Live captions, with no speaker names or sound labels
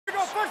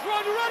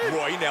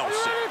Roy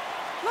Nelson.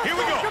 Here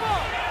we go.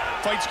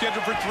 Fight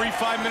scheduled for 3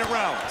 5-minute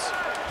rounds.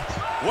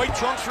 White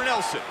trunks for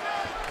Nelson.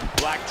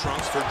 Black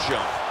trunks for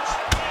Jones.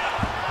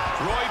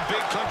 Roy Big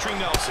Country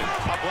Nelson,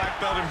 a black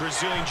belt in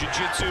Brazilian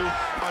Jiu-Jitsu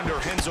under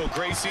Renzo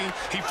Gracie.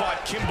 He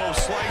fought Kimbo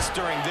Slice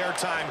during their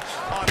time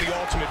on The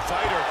Ultimate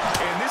Fighter.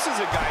 And this is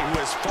a guy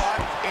who has fought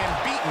and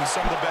beaten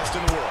some of the best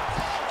in the world.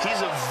 He's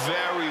a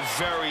very,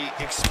 very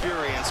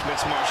experienced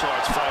mixed martial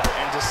arts fighter.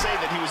 And to say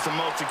that he was the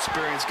most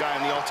experienced guy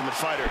in The Ultimate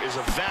Fighter is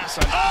a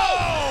vast...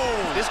 Oh!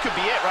 This could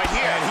be it right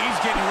here. And he's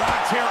getting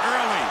rocked here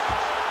early.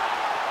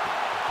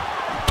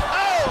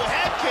 Oh,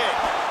 head kick.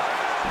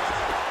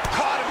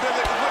 Caught him with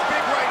a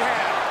big right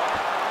hand.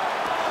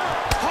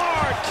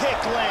 Hard kick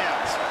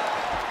lands.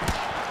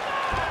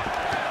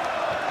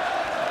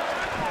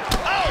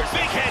 Oh,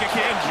 big head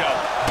kick. Joe.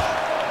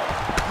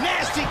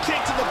 Nasty kick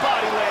to the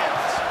body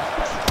lands.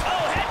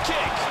 Oh, head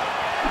kick.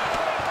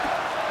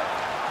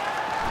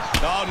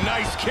 Oh,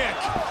 nice kick.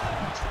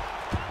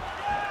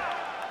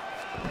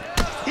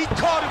 He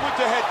caught him with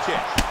the head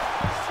kick.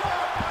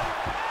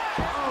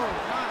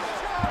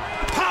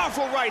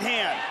 Powerful right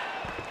hand.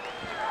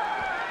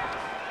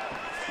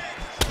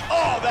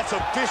 Oh, that's a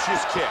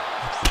vicious kick.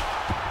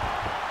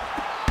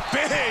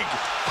 Big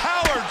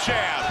power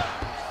jab.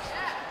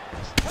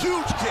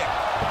 Huge kick.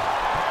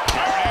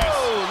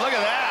 Oh, look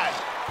at that.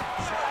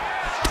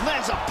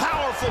 Lands a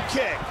powerful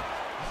kick.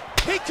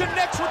 He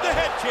connects with the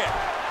head kick.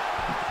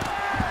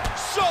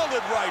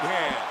 Solid right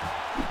hand.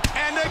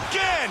 And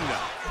again.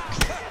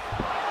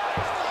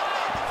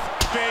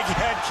 Big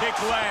head kick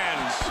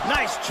lands.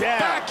 Nice jab.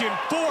 Back and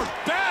forth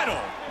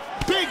battle.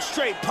 Big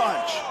straight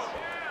punch.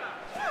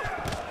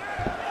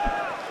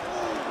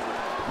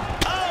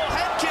 Oh,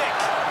 head kick.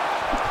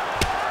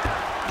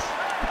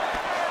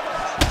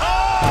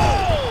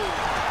 Oh!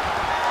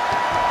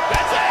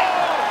 That's it.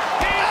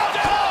 He's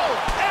down.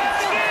 And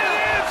it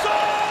is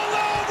all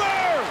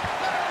over.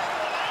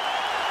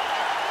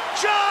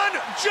 John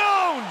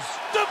Jones,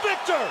 the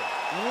victor.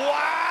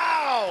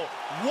 Wow!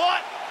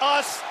 What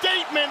a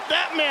statement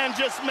that man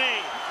just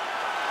made.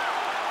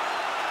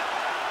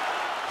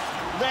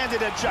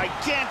 Landed a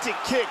gigantic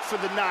kick for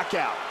the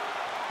knockout.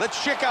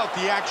 Let's check out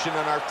the action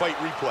on our fight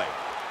replay.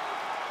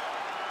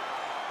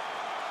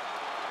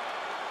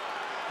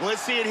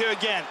 Let's see it here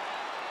again.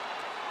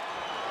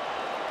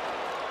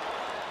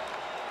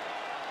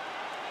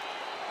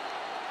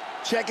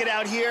 Check it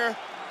out here.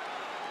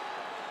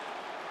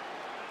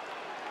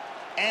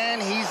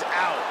 And he's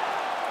out.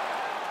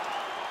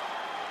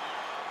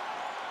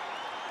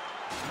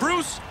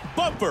 Bruce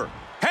Buffer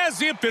has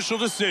the official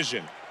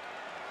decision.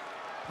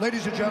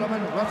 Ladies and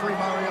gentlemen, referee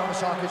Mario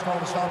Yamasaki has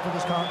called a stop to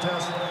this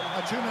contest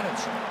at 2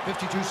 minutes,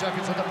 52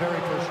 seconds of the very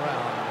first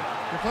round.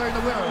 Declaring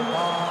the winner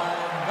by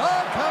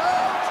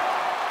knockout,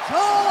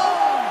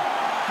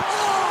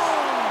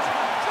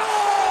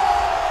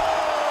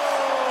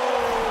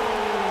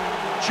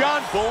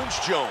 John Bones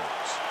Jones,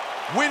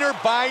 winner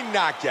by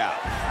knockout.